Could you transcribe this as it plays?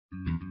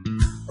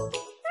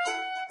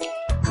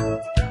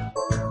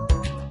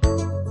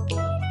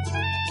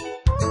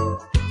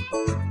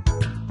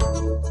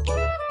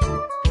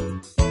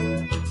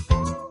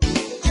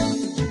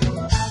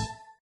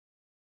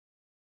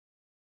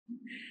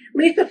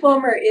Lisa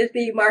Fulmer is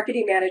the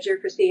marketing manager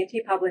for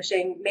C&T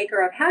Publishing,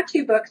 maker of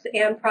how-to books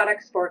and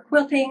products for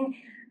quilting,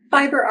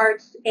 fiber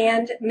arts,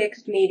 and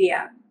mixed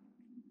media.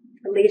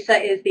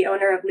 Lisa is the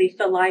owner of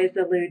Lisa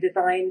Liza Lou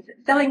Designs,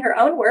 selling her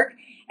own work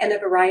and a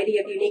variety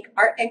of unique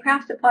art and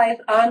craft supplies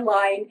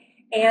online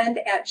and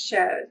at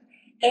shows.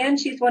 And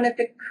she's one of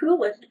the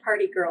coolest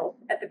party girls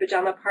at the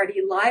Pajama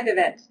Party live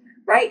events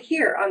right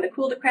here on the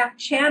Cool2Craft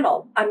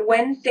channel on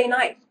Wednesday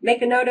nights.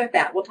 Make a note of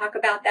that. We'll talk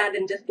about that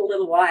in just a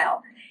little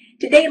while.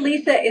 Today,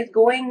 Lisa is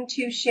going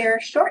to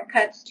share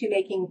shortcuts to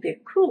making the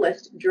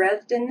coolest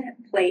Dresden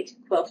plate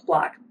quilt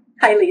block.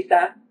 Hi,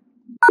 Lisa.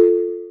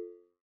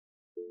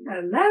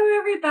 Hello,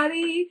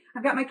 everybody.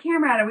 I've got my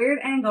camera at a weird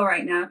angle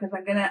right now because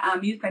I'm going to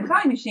use my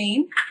sewing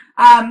machine.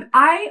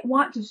 I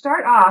want to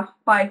start off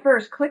by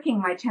first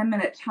clicking my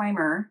 10-minute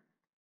timer.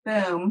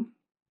 Boom.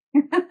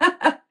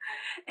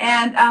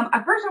 And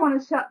first I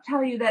want to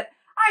tell you that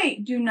I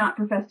do not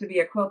profess to be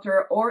a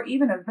quilter or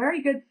even a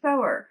very good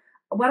sewer.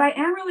 What I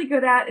am really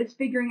good at is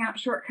figuring out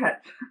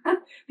shortcuts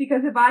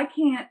because if I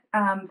can't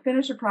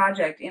finish a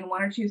project in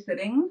 1 or 2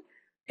 sittings,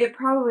 it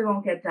probably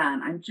won't get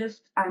done.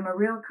 I'm a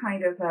real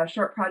kind of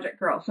short project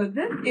girl. So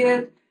this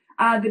is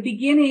the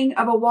beginning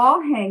of a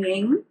wall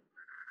hanging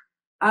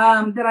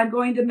that I'm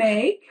going to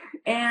make,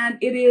 and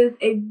it is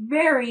a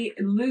very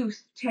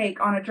loose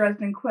take on a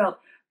Dresden quilt,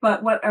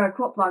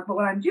 quilt block. But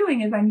what I'm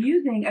doing is I'm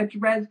using a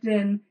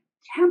Dresden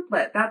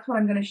template. That's what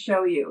I'm going to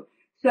show you.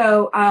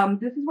 So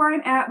this is where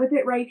I'm at with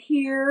it right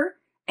here.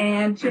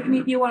 And Tiffany,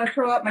 if you want to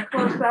throw up my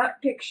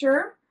close-up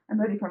picture.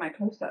 I'm ready for my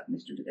close-up,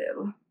 Mr.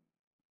 DeVille.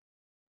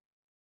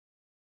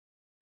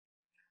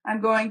 I'm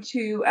going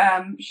to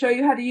show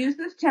you how to use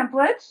this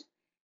template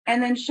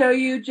and then show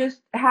you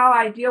just how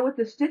I deal with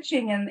the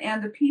stitching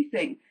and the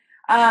piecing.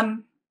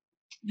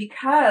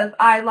 Because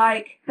I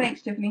like,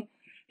 thanks Tiffany,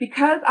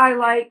 because I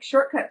like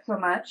shortcuts so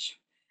much,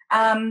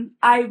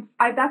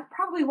 that's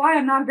probably why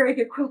I'm not a very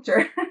good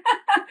quilter.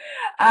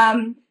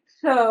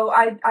 So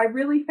I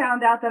really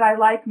found out that I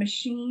like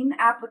machine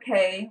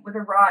applique with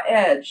a raw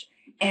edge.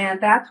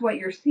 And that's what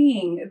you're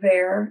seeing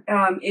there,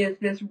 is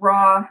this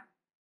raw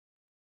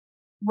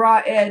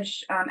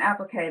edge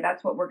applique.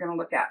 That's what we're going to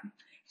look at.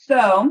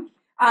 So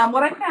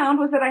what I found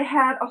was that I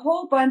had a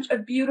whole bunch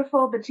of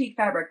beautiful batik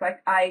fabrics.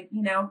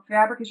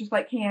 Fabric is just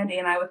like candy,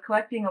 and I was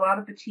collecting a lot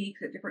of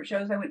batiks at different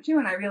shows I went to,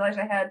 and I realized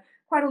I had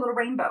quite a little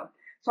rainbow.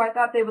 So I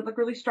thought they would look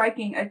really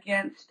striking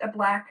against a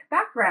black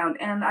background,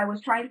 and I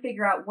was trying to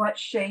figure out what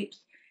shapes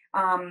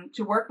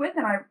to work with,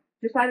 and I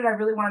decided I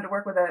really wanted to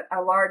work with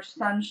a large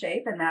sun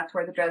shape, and that's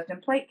where the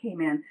Dresden plate came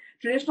in.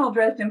 Traditional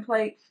Dresden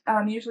plates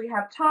usually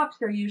have tops.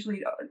 They're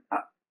usually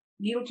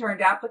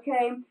needle-turned applique.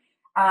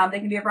 They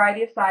can be a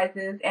variety of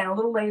sizes, and a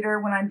little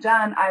later when I'm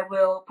done, I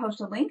will post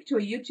a link to a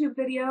YouTube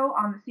video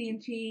on the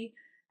C&T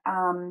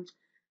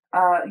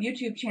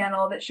YouTube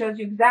channel that shows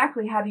you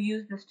exactly how to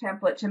use this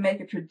template to make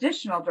a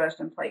traditional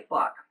Dresden plate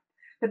block.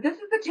 But this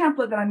is the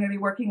template that I'm going to be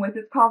working with.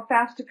 It's called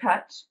Fast to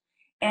Cut,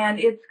 and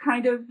it's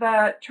kind of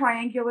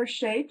triangular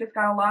shaped. It's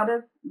got a lot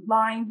of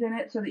lines in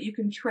it so that you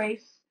can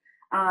trace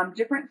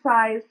different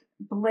size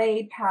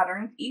blade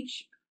patterns.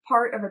 Each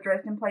part of a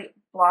Dresden plate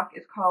block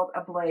is called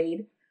a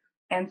blade,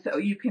 and so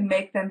you can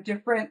make them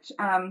different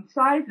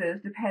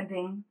sizes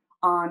depending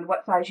on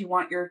what size you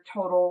want your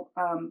total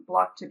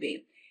block to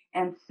be.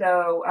 And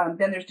so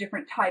then there's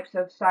different types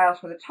of styles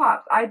for the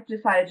tops. I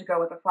decided to go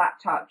with a flat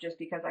top just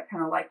because I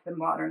kind of like the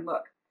modern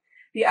look.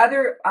 The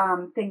other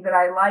thing that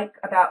I like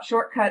about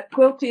shortcut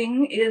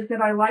quilting is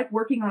that I like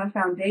working on a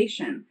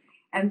foundation.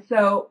 And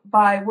so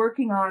by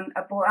working on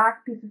a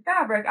black piece of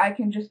fabric, I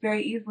can just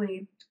very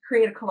easily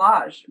create a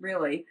collage,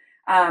 really,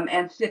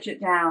 and stitch it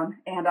down.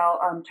 And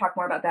I'll talk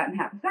more about that in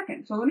half a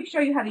second. So let me show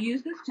you how to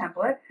use this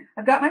template.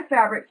 I've got my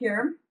fabric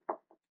here,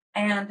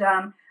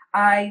 and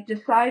I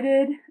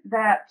decided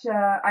that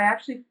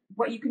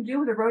what you can do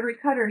with a rotary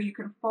cutter, you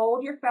can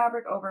fold your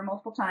fabric over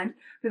multiple times.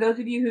 For those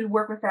of you who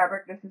work with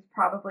fabric, this is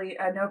probably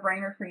a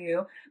no-brainer for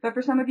you. But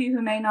for some of you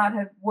who may not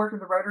have worked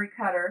with a rotary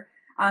cutter,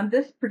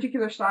 this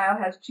particular style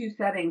has 2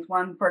 settings,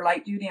 one for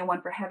light duty and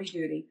one for heavy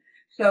duty.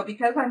 So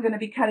because I'm going to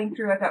be cutting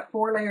through, I've got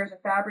 4 layers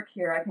of fabric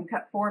here, I can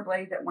cut 4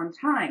 blades at one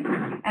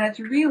time. And it's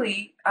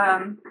really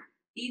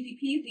easy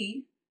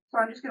peasy. So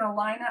I'm just going to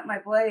line up my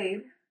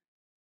blade.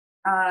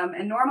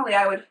 And normally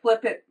I would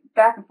flip it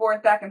back and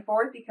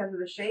forth because of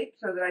the shape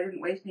so that I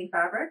didn't waste any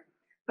fabric.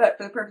 But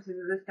for the purposes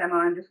of this demo,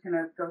 I'm just going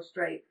to go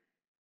straight.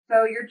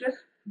 So you're just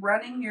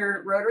running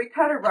your rotary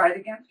cutter right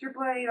against your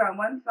blade on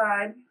one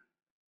side.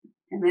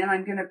 And then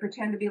I'm going to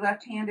pretend to be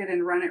left-handed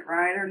and run it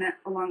right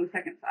along the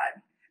second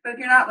side. But if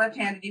you're not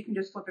left-handed, you can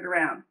just flip it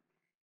around.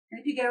 And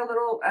if you get a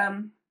little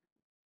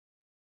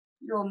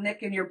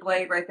nick in your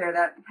blade right there,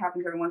 that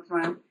happens every once in a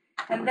while.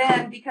 And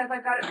then because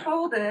I've got it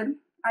folded,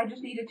 I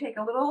just need to take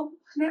a little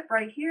snip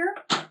right here,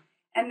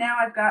 and now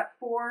I've got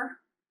 4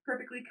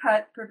 perfectly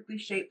cut, perfectly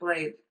shaped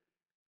blades.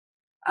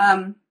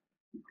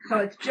 So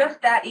it's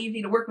just that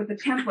easy to work with the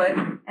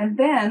template. And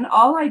then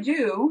all I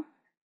do,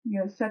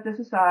 set this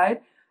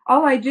aside,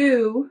 all I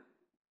do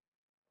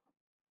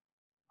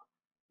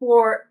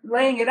for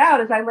laying it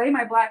out is I lay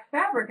my black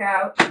fabric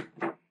out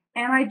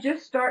and I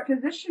just start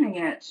positioning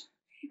it.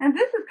 And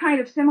this is kind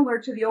of similar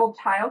to the old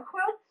tile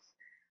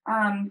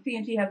quilts.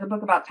 C&T has a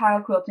book about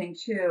tile quilting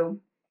too,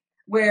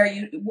 where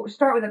you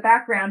start with a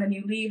background and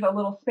you leave a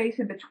little space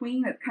in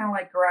between that's kind of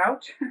like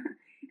grout,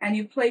 and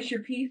you place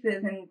your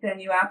pieces and then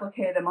you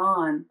applique them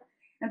on.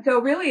 And so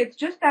really it's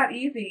just that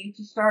easy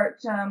to start,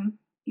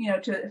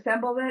 to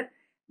assemble it.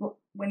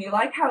 When you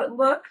like how it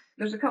looks,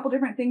 there's a couple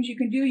different things you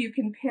can do. You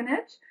can pin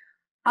it.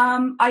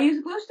 I use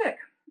a glue stick.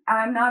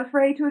 I'm not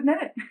afraid to admit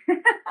it.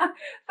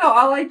 So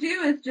all I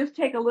do is just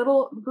take a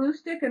little glue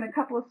stick in a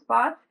couple of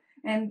spots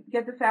and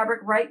get the fabric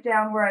right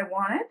down where I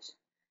want it.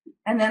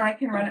 And then I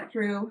can run it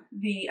through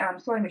the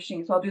sewing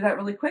machine. So I'll do that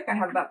really quick. I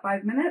have about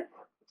 5 minutes.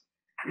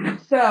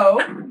 So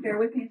bear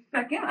with me a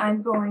second.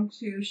 I'm going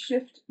to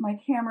shift my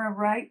camera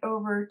right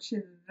over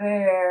to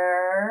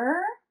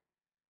there.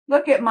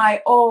 Look at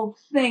my old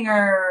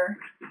Singer.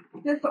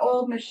 This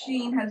old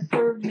machine has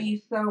served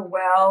me so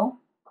well.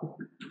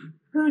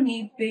 Who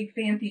needs big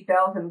fancy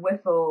bells and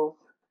whistles?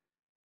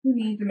 Who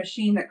needs a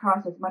machine that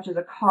costs as much as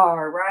a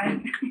car,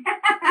 right?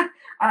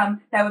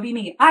 That would be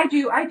me. I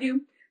do.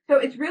 So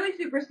it's really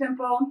super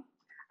simple.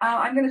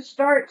 I'm going to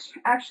start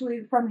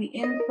actually from the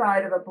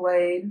inside of a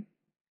blade.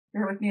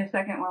 Bear with me a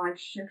second while I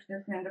shift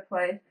this into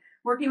place.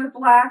 Working with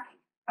black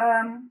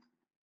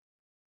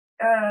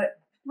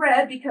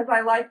thread because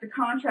I like the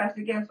contrast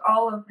against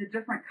all of the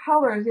different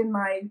colors in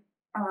my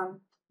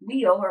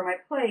wheel or my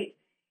plate.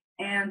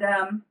 And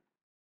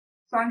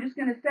so I'm just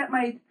going to set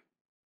my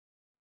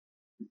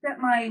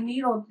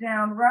needle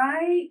down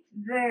right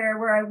there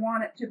where I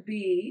want it to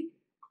be.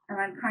 And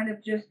I'm kind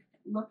of just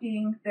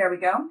looking, there we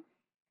go.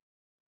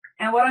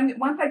 And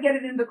once I get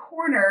it in the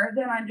corner,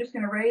 then I'm just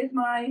going to raise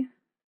my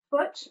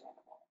foot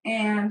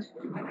and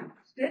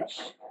stitch.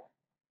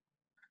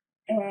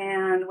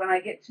 And when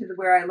I get to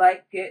where I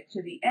like it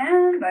to the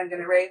end, I'm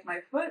going to raise my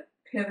foot,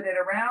 pivot it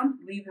around,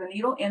 leave the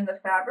needle in the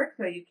fabric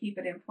so you keep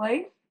it in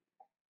place,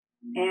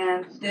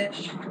 and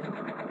stitch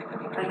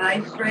a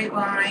nice straight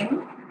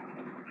line.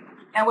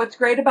 And what's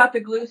great about the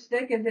glue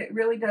stick is it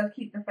really does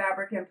keep the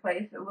fabric in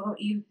place a little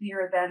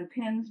easier than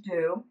pins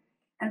do.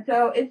 And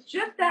so it's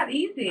just that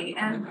easy.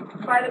 And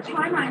by the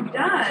time I'm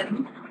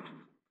done,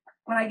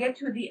 when I get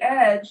to the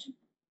edge,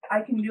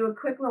 I can do a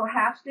quick little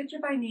half stitch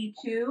if I need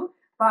to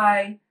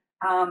by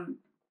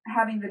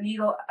having the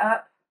needle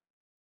up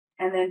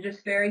and then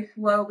just very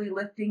slowly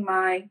lifting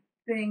my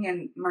thing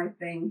and my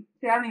thing.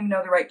 See, I don't even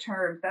know the right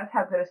terms. That's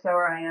how good a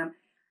sewer I am.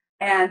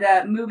 And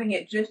moving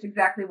it just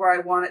exactly where I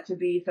want it to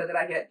be so that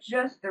I get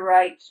just the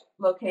right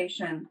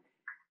location.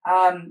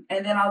 And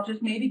then I'll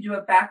just maybe do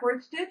a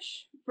backward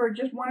stitch for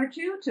just 1 or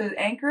 2 to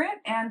anchor it,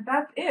 and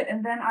that's it.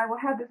 And then I will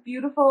have this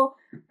beautiful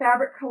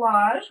fabric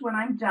collage when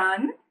I'm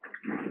done.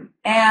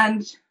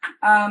 And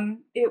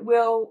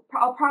I'll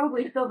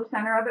probably fill the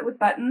center of it with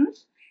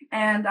buttons,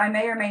 and I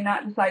may or may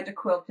not decide to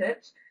quilt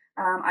it.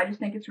 I just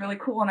think it's really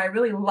cool, and I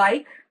really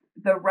like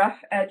the rough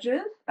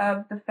edges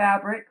of the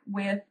fabric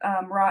with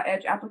raw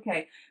edge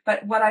applique.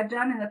 But what I've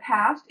done in the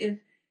past is,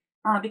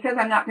 because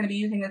I'm not going to be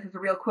using this as a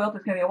real quilt,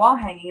 it's going to be a wall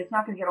hanging, it's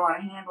not going to get a lot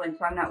of handling,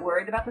 so I'm not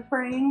worried about the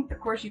fraying. Of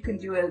course, you can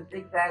do a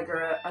zigzag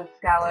or a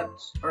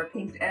scalloped or a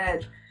kinked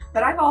edge,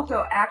 but I've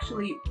also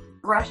actually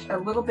brushed a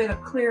little bit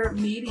of clear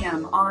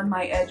medium on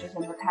my edges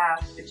in the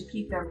past to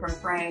keep them from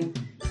fraying.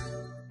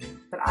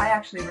 But I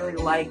actually really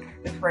like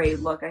the frayed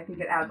look. I think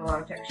it adds a lot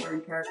of texture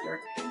and character.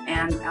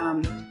 And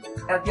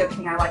that's the other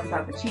thing I like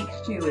about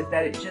batiks too, is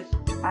that it just,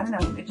 I don't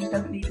know, it just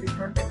doesn't need to be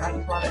perfect. I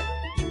just love it.